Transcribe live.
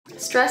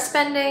Stress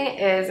spending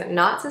is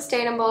not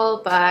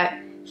sustainable, but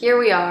here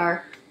we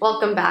are.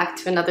 Welcome back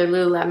to another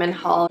Lululemon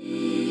haul.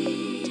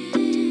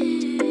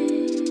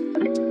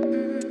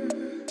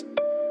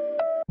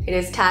 It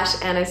is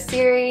Tash and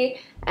Siri,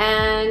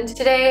 and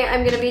today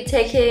I'm going to be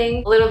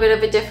taking a little bit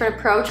of a different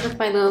approach with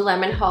my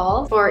Lululemon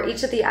haul. For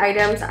each of the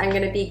items, I'm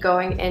going to be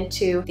going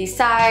into the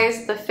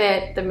size, the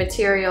fit, the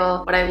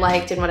material, what I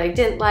liked and what I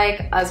didn't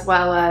like, as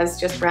well as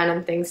just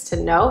random things to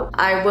note.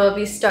 I will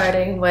be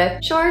starting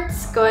with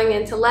shorts, going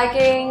into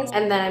leggings,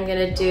 and then I'm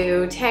going to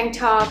do tank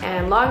top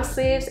and long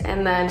sleeves,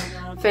 and then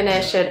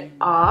finish it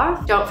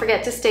off. Don't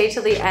forget to stay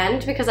till the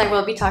end because I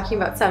will be talking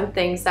about some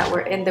things that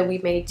were in the We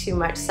Made Too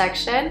Much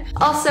section.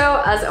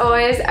 Also, as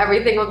always,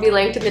 everything will be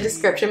linked in the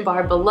description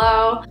bar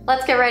below.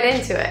 Let's get right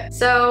into it.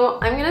 So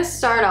I'm gonna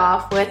start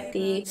off with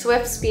the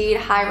Swift Speed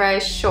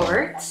high-rise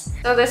shorts.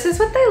 So this is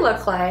what they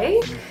look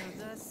like.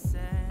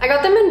 I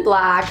got them in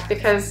black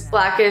because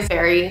black is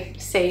very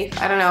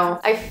safe. I don't know.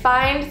 I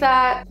find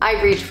that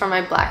I reach for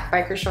my black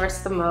biker shorts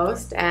the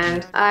most,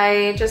 and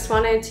I just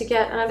wanted to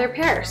get another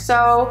pair.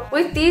 So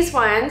with these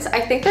ones, I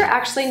think they're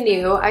actually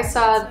new. I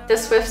saw the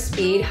Swift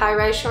Speed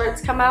high-rise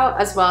shorts come out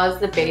as well as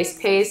the Base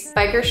Pace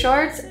biker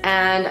shorts,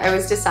 and I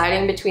was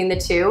deciding between the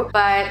two,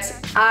 but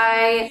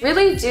I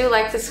really do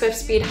like the Swift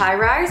Speed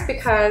high-rise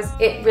because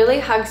it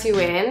really hugs you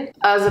in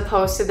as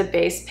opposed to the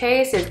Base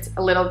Pace. It's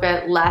a little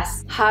bit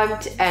less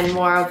hugged and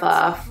more of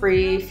a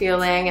free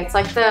feeling. It's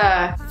like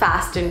the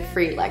fast and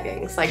free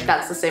leggings. Like,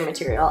 that's the same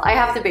material. I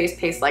have the Base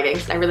Pace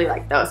leggings and I really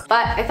like those,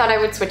 but I thought I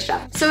would switch it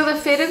up. So the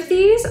fit of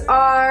these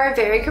are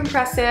very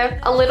compressive,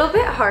 a little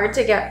bit hard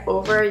to get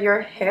over your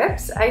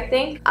hips. I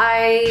think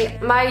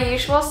my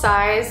usual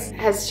size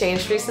has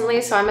changed recently,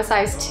 so I'm a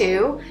size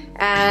 2.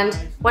 And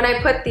when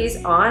I put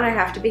these on, I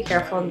have to be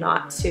careful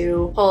not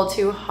to pull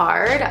too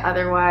hard,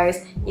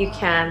 otherwise you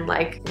can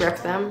like rip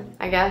them,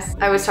 I guess.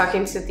 I was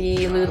talking to the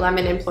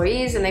Lululemon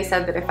employees and they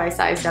said that if I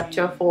sized up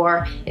to a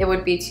 4, it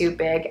would be too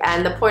big.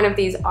 And the point of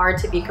these are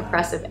to be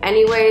compressive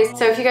anyways.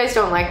 So if you guys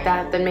don't like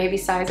that, then maybe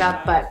size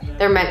up, but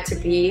they're meant to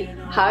be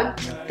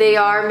hugged. They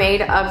are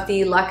made of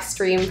the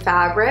Luxtreme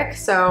fabric,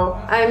 so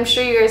I'm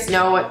sure you guys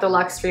know what the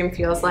Luxtreme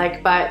feels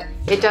like, but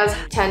it does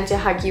tend to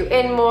hug you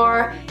in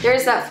more.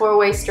 There's that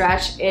 4-way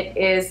stretch. It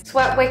is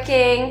sweat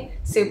wicking,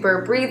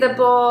 super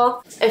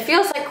breathable. It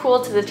feels like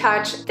cool to the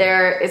touch.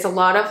 There is a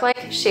lot of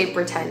like shape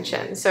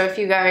retention. So if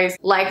you guys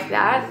like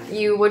that,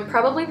 you would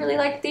probably really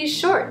like these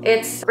shorts.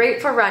 It's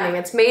great for running.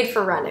 It's made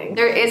for running.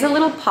 There is a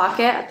little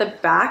pocket at the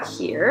back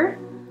here,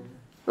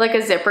 like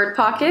a zippered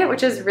pocket,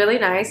 which is really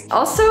nice.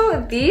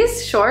 Also,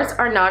 these shorts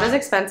are not as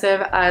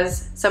expensive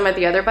as some of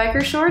the other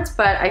biker shorts,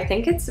 but I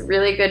think it's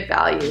really good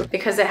value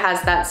because it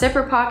has that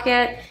zipper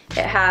pocket,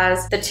 it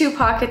has the 2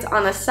 pockets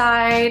on the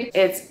side.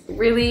 It's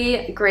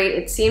really great.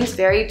 It seems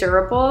very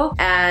durable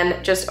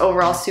and just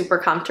overall super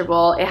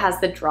comfortable. It has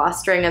the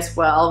drawstring as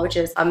well, which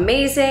is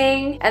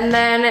amazing. And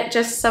then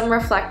just some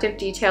reflective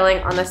detailing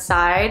on the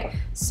side.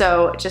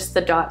 So just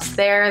the dots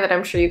there that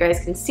I'm sure you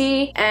guys can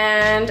see,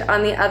 and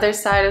on the other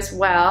side as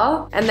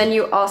well. And then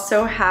you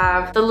also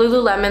have the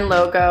Lululemon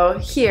logo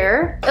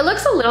here. It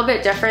looks a little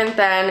bit different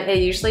than it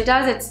usually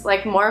does. It's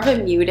like more of a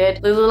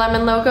muted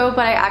Lululemon logo,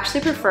 but I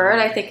actually prefer it.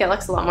 I think it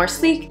looks a lot more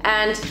sleek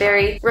and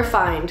very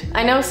refined.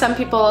 I know some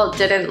people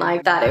didn't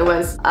like that it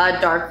was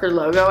a darker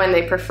logo and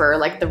they prefer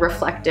like the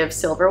reflective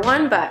silver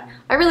one, but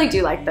I really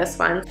do like this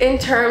one. In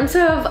terms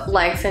of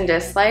likes and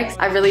dislikes,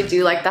 I really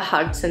do like the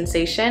hug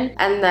sensation.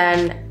 And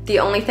then the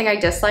only thing I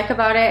dislike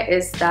about it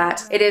is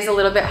that it is a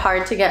little bit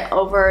hard to get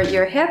over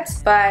your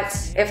hips,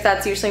 but if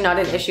that's usually not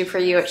an issue for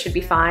you, it should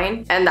be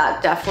fine. And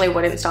that definitely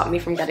wouldn't stop me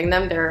from getting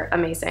them. They're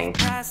amazing.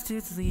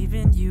 It's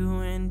leaving you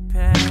in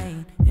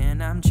pain,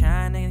 and I'm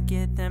trying to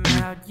get them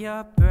out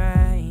your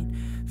brain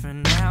for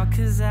now,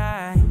 'cause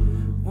I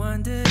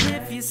wondered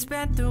if you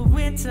spent the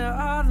winter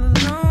all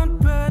alone,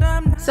 but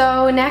I'm not.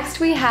 So next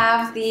we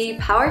have the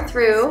Power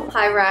Thru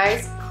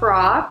high-rise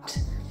cropped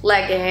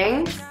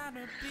leggings.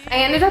 I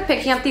ended up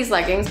picking up these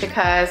leggings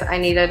because I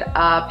needed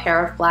a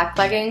pair of black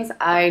leggings.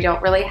 I don't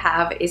really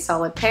have a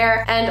solid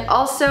pair. And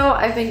also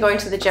I've been going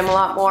to the gym a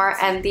lot more,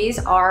 and these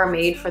are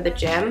made for the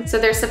gym. So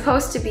they're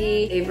supposed to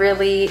be a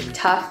really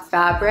tough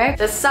fabric.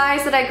 The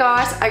size that I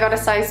got a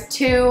size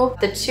 2.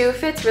 The 2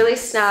 fits really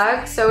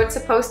snug, so it's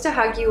supposed to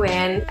hug you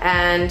in.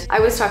 And I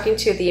was talking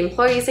to the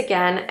employees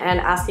again and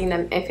asking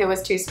them if it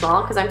was too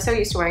small, because I'm so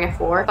used to wearing a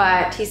 4,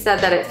 but he said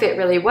that it fit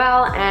really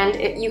well,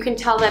 and you can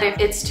tell that if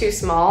it's too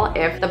small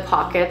if the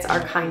pockets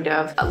are kind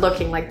of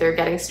looking like they're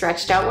getting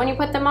stretched out when you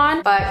put them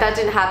on, but that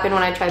didn't happen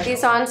when I tried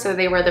these on, so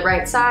they were the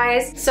right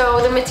size.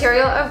 So the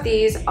material of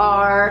these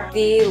are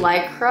the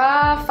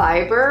Lycra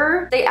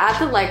fiber. They add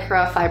the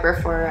Lycra fiber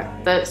for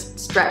the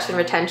stretch and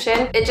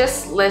retention. It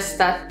just lists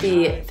that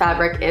the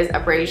fabric is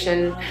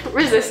abrasion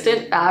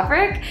resistant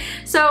fabric.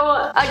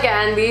 So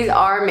again, these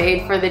are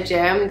made for the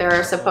gym.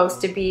 They're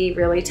supposed to be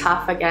really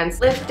tough against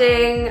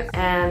lifting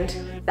and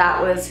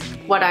that was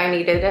what I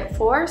needed it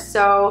for,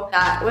 so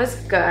that was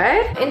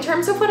good. In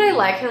terms of what I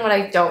like and what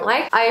I don't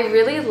like, I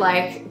really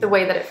like the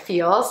way that it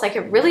feels. Like,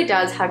 it really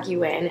does hug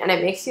you in and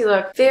it makes you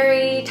look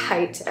very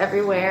tight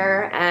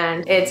everywhere,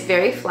 and it's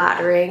very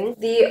flattering.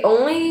 The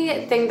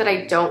only thing that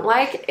I don't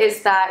like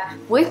is that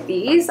with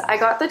these, I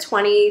got the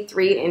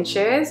 23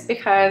 inches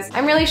because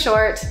I'm really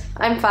short.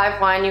 I'm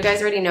 5'1", you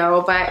guys already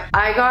know, but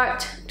I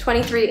got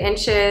 23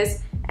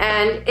 inches.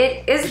 And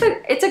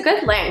it's a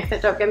good length,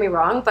 don't get me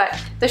wrong,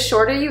 but the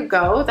shorter you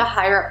go, the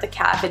higher up the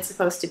calf it's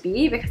supposed to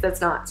be, because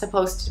it's not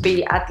supposed to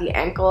be at the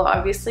ankle,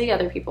 obviously.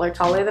 Other people are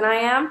taller than I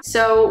am.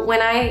 So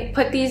when I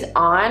put these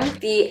on,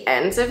 the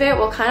ends of it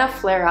will kind of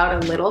flare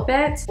out a little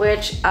bit,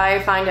 which I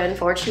find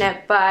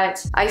unfortunate,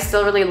 but I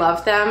still really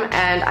love them,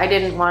 and I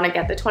didn't want to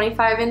get the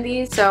 25 in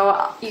these.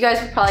 So you guys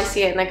would probably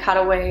see it in the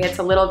cutaway. It's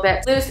a little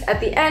bit loose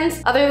at the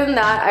ends. Other than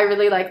that, I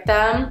really like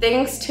them.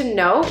 Things to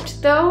note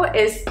though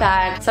is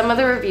that some of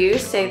the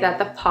reviews say that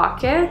the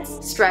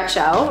pockets stretch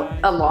out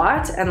a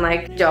lot and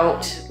like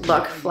don't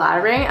look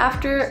flattering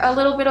after a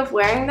little bit of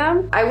wearing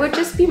them. I would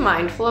just be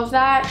mindful of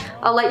that.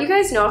 I'll let you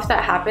guys know if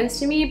that happens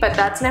to me, but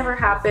that's never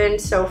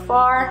happened so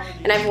far,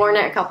 and I've worn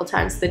it a couple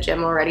times to the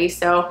gym already,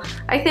 so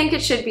I think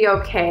it should be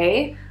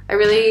okay. I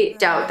really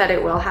doubt that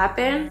it will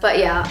happen. But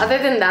yeah, other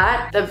than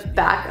that, the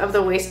back of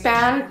the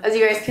waistband, as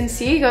you guys can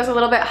see, goes a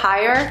little bit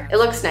higher. It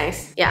looks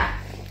nice. Yeah,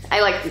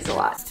 I like these a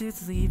lot.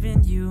 It's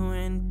leaving you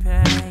in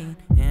pain,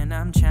 and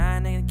I'm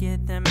trying to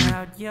get them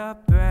out your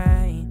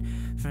brain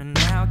for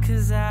now,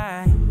 cause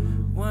I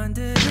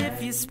wondered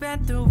if you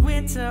spent the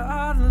winter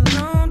all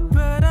alone,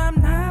 but I'm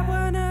not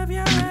one of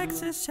your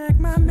exes. Check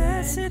my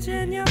message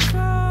in your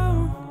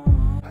phone.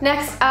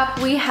 Next up,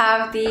 we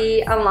have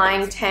the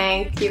Align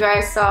tank. You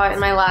guys saw it in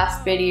my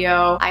last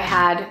video. I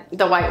had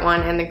the white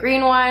one and the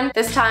green one.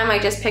 This time I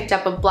just picked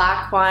up a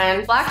black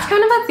one. Black's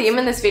kind of a theme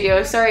in this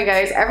video. Sorry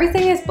guys,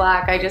 everything is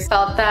black. I just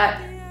felt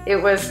that it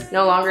was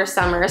no longer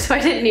summer, so I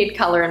didn't need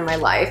color in my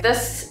life.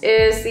 This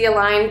is the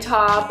Align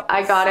top.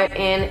 I got it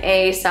in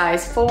a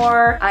size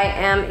 4. I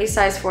am a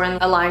size 4 in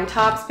Align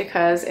tops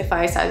because if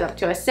I size up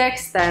to a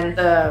 6, then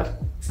the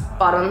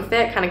bottom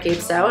fit kind of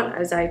gapes out,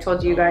 as I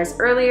told you guys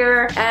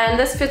earlier. And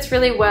this fits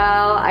really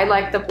well. I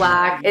like the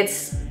black.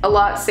 It's a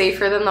lot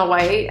safer than the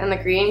white and the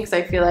green because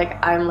I feel like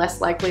I'm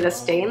less likely to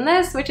stain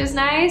this, which is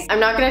nice. I'm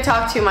not going to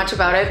talk too much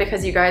about it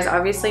because you guys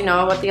obviously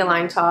know about the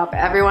Align top.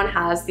 Everyone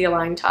has the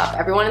Align top,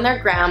 everyone and their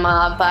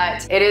grandma,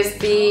 but it is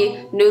the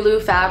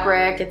Nulu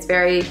fabric. It's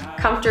very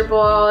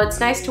comfortable. It's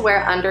nice to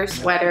wear under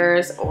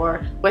sweaters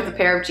or with a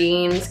pair of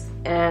jeans,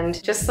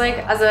 and just like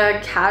as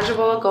a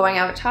casual going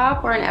out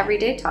top or an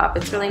everyday top.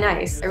 It's really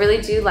nice. I really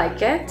do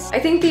like it. I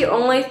think the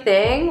only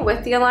thing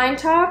with the Align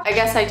top, I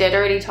guess I did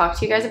already talk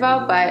to you guys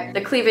about, but the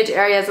cleavage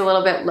area is a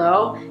little bit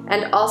low,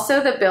 and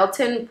also the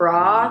built-in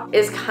bra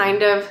is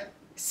kind of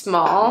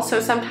small, so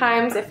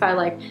sometimes if I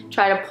like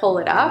try to pull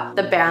it up,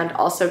 the band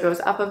also goes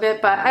up a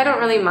bit, but I don't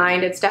really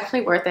mind. It's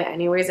definitely worth it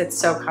anyways. It's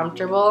so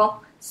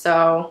comfortable,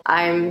 so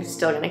I'm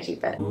still gonna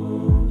keep it.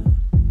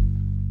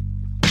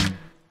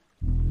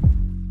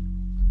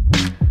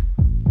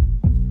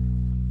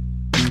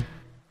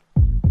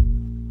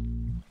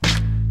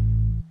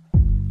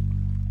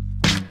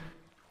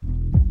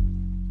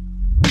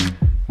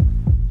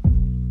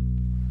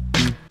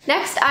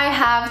 Next, I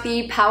have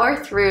the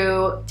Power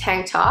Thru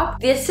tank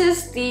top. This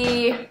is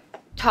the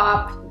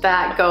top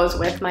that goes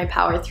with my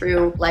Power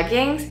Thru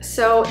leggings.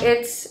 So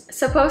it's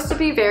supposed to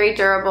be very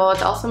durable.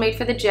 It's also made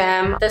for the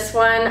gym. This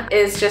one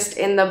is just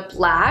in the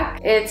black.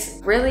 It's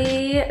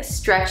really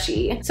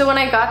stretchy. So when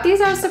I got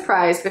these, I was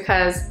surprised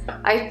because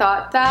I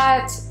thought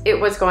that it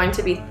was going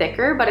to be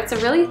thicker, but it's a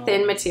really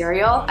thin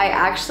material. I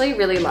actually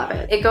really love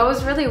it. It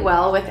goes really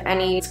well with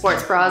any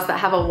sports bras that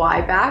have a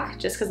Y back,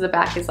 just because the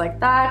back is like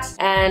that.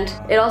 And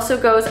it also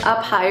goes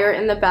up higher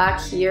in the back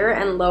here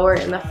and lower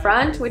in the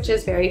front, which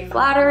is very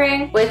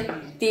flattering. With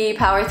the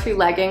Power Thru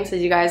leggings,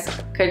 as you guys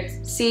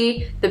could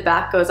see, the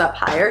back goes up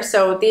higher.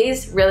 So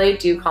these really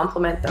do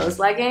complement those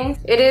leggings.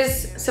 It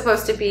is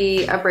supposed to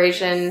be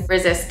abrasion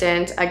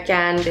resistant,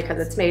 again, because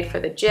it's made for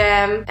the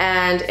gym.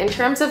 And in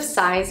terms of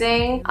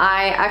sizing,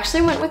 I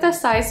actually went with a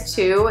size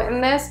 2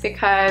 in this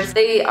because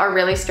they are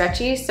really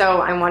stretchy.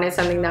 So I wanted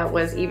something that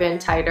was even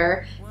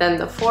tighter than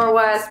the 4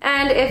 was.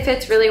 And it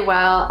fits really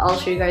well. I'll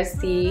show you guys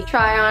the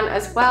try on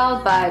as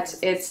well, but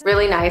it's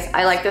really nice.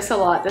 I like this a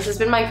lot. This has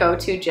been my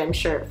go-to gym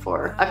shirt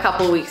for a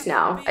couple weeks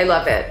now. I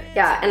love it.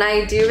 Yeah, and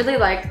I do really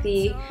like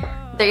they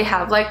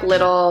have like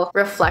little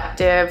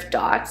reflective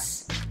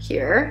dots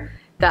here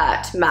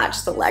that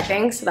match the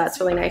leggings, so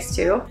that's really nice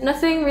too.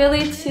 Nothing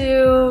really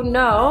to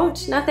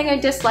note, nothing I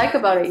dislike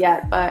about it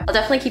yet, but I'll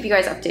definitely keep you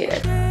guys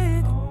updated.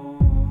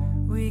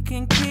 We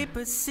can keep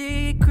a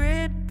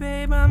secret,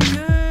 babe, I'm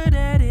good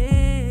at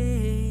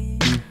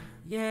it.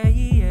 Yeah,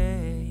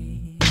 yeah,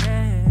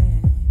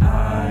 yeah.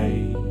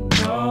 I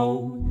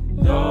know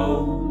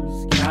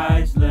those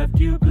guys left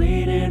you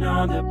bleeding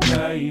on the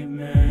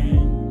pavement.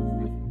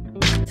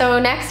 So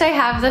next I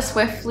have the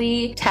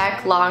Swiftly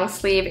Tech long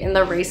sleeve in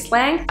the waist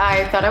length.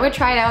 I thought I would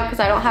try it out because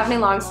I don't have any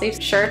long sleeve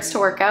shirts to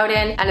work out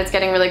in, and it's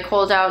getting really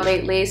cold out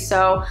lately,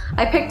 so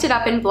I picked it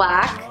up in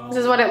black. This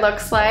is what it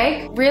looks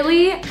like.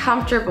 Really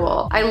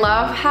comfortable. I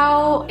love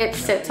how it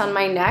sits on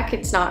my neck.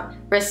 It's not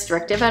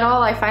restrictive at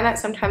all. I find that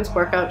sometimes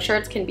workout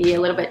shirts can be a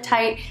little bit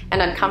tight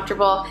and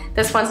uncomfortable.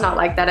 This one's not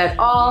like that at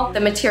all. The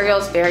material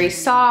is very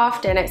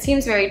soft and it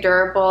seems very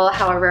durable.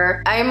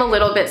 However, I am a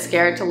little bit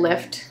scared to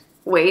lift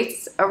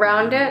weights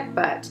around it,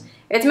 but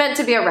it's meant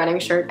to be a running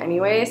shirt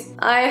anyways.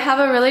 I have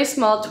a really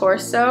small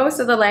torso,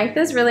 so the length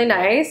is really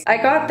nice. I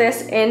got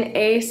this in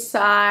a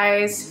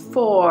size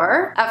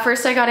 4. At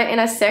first I got it in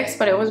a 6,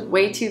 but it was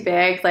way too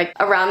big. Like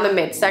around the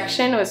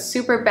midsection, it was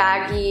super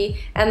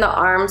baggy and the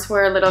arms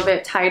were a little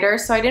bit tighter,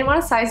 so I didn't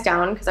want to size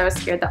down because I was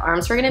scared the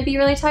arms were gonna be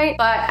really tight.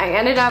 But I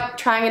ended up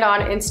trying it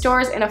on in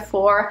stores in a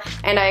 4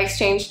 and I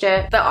exchanged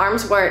it. The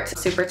arms weren't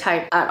super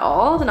tight at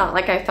all, not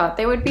like I thought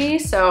they would be,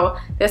 so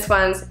this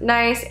one's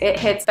nice. It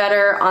hits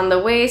better on the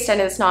waist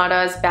and it's not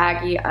as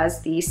baggy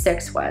as the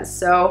 6 was.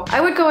 So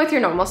I would go with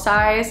your normal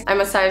size. I'm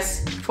a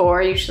size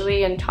 4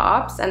 usually in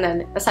tops and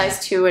then a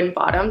size 2 in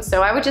bottoms.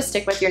 So I would just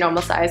stick with your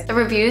normal size. The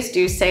reviews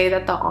do say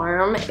that the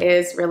arm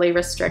is really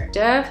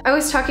restrictive. I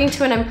was talking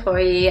to an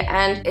employee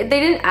and they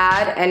didn't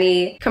add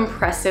any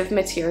compressive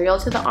material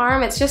to the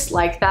arm. It's just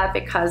like that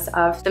because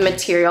of the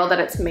material that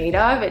it's made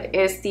of. It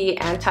is the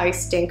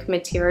anti-stink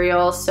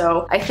material.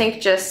 So I think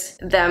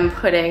just them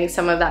putting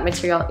some of that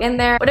material in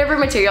there, whatever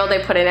material they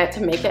put in it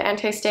to make it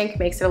anti-stink,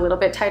 makes it a little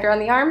bit tighter on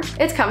the arms.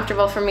 It's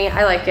comfortable for me.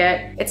 I like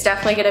it. It's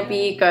definitely gonna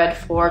be good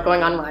for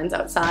going on runs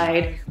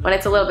outside when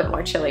it's a little bit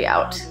more chilly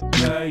out. So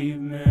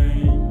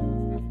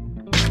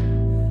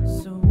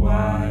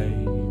why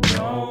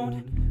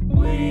don't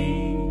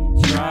we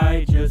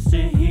try just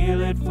to heal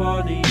it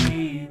for the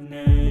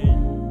evening?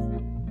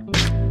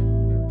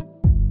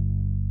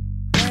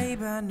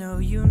 Babe, I know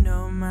you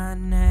know my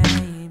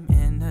name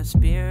and the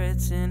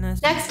spirits in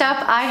us. Next up,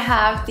 I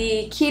have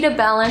the Key to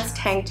Balance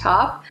tank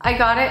top. I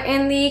got it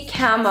in the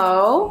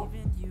camo.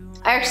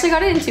 I actually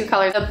got it in 2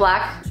 colors, the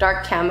black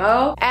dark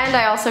camo, and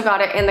I also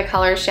got it in the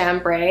color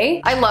chambray.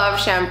 I love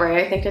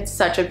chambray. I think it's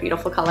such a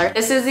beautiful color.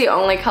 This is the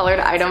only colored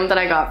item that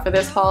I got for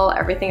this haul.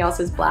 Everything else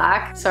is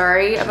black.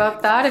 Sorry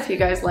about that if you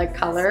guys like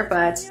color,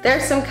 but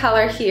there's some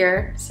color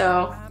here,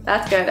 so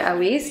that's good at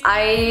least.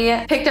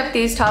 I picked up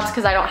these tops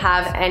because I don't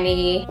have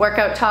any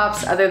workout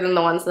tops other than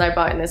the ones that I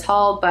bought in this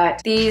haul,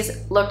 but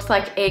these looked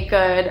like a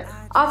good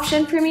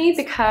option for me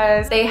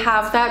because they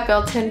have that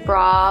built-in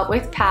bra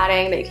with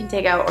padding that you can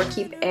take out or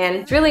keep in.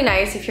 It's really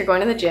nice if you're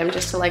going to the gym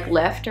just to like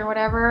lift or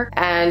whatever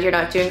and you're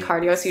not doing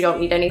cardio, so you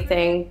don't need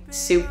anything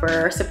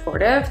super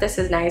supportive. This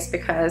is nice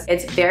because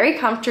it's very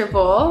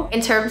comfortable. In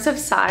terms of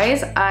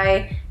size,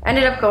 I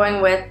ended up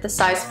going with the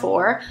size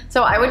 4.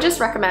 So I would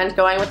just recommend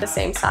going with the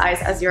same size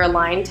as your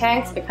Align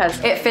tanks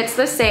because it fits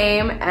the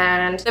same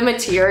and the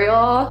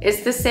material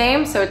is the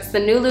same. So it's the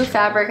Nulu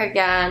fabric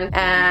again,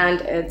 and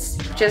it's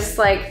just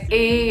like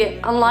a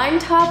Align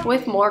top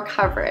with more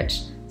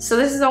coverage. So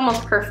this is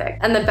almost perfect.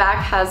 And the back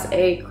has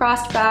a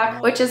crossed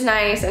back, which is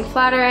nice and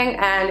flattering,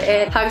 and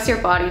it hugs your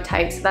body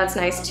tight, so that's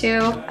nice too.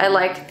 I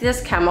like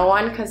this camo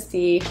one because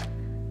the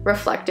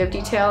reflective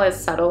detail is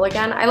subtle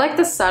again. I like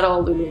the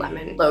subtle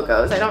Lululemon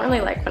logos. I don't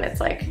really like when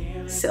it's like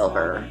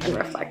silver and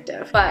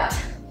reflective, but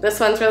this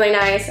one's really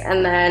nice.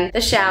 And then the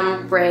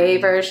chambray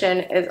version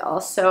is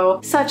also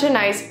such a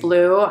nice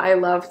blue. I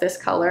love this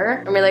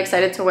color. I'm really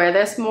excited to wear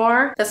this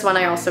more. This one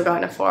I also got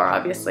in a 4,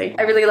 obviously.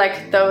 I really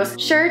like those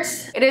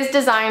shirts. It is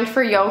designed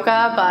for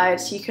yoga,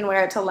 but you can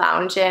wear it to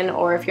lounge in,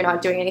 or if you're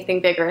not doing anything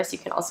vigorous, you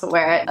can also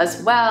wear it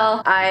as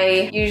well.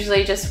 I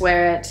usually just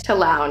wear it to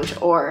lounge,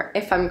 or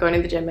if I'm going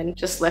to the gym and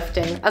just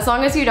lifting. As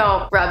long as you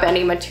don't rub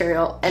any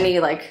material, any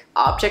like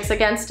objects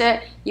against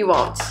it, you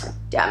won't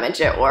damage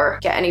it or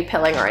get any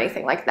pilling or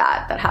anything like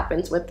that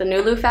happens with the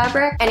Nulu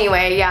fabric.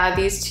 Anyway, yeah,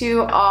 these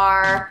 2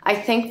 are, I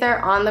think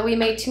they're on the We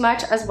Made Too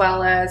Much, as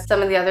well as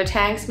some of the other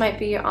tanks might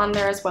be on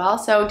there as well.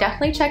 So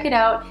definitely check it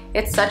out.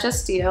 It's such a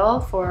steal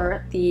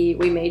for the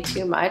We Made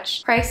Too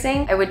Much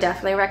pricing. I would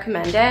definitely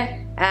recommend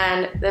it.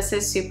 And this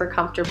is super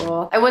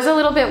comfortable. I was a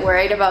little bit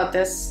worried about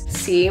this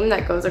seam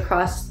that goes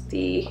across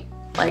the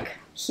like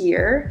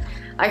here.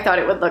 I thought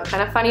it would look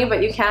kind of funny,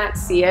 but you can't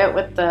see it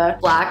with the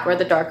black or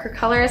the darker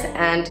colors,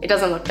 and it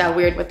doesn't look that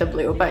weird with the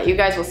blue, but you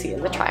guys will see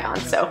in the try on.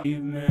 So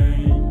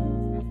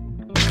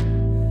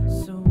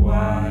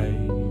why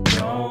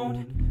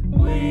don't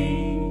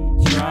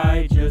we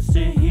try just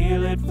to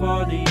heal it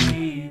for the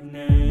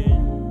evening?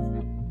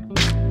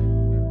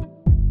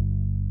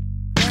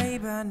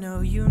 Babe, I know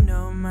you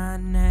know my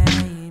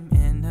name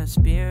and the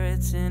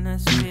spirits in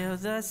us feel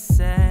the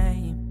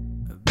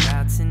same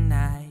about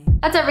tonight.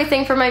 That's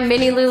everything for my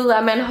mini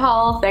Lululemon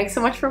haul. Thanks so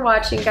much for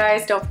watching,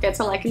 guys. Don't forget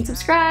to like and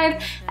subscribe,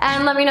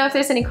 and let me know if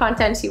there's any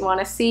content you want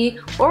to see,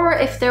 or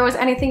if there was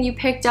anything you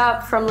picked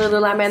up from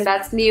Lululemon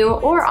that's new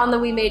or on the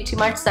We Made Too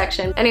Much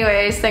section.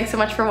 Anyways, thanks so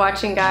much for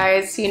watching,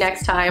 guys. See you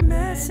next time.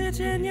 Message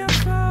in your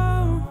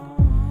phone.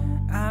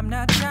 I'm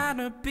not trying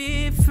to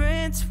be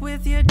friends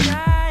with your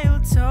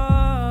dial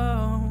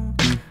told.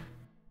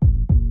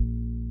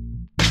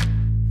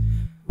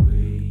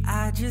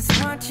 I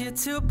just want you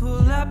to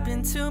pull up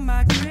into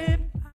my crib.